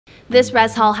This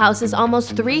res hall houses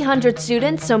almost 300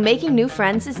 students, so making new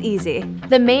friends is easy.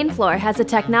 The main floor has a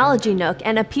technology nook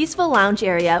and a peaceful lounge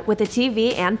area with a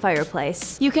TV and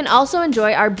fireplace. You can also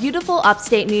enjoy our beautiful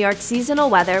upstate New York seasonal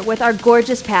weather with our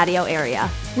gorgeous patio area.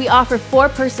 We offer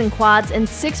 4-person quads and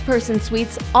 6-person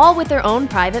suites, all with their own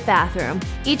private bathroom.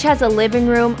 Each has a living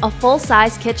room, a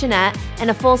full-size kitchenette, and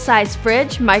a full-size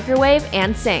fridge, microwave,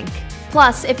 and sink.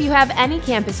 Plus, if you have any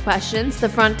campus questions, the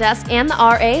front desk and the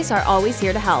RAs are always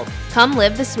here to help. Come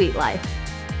live the sweet life.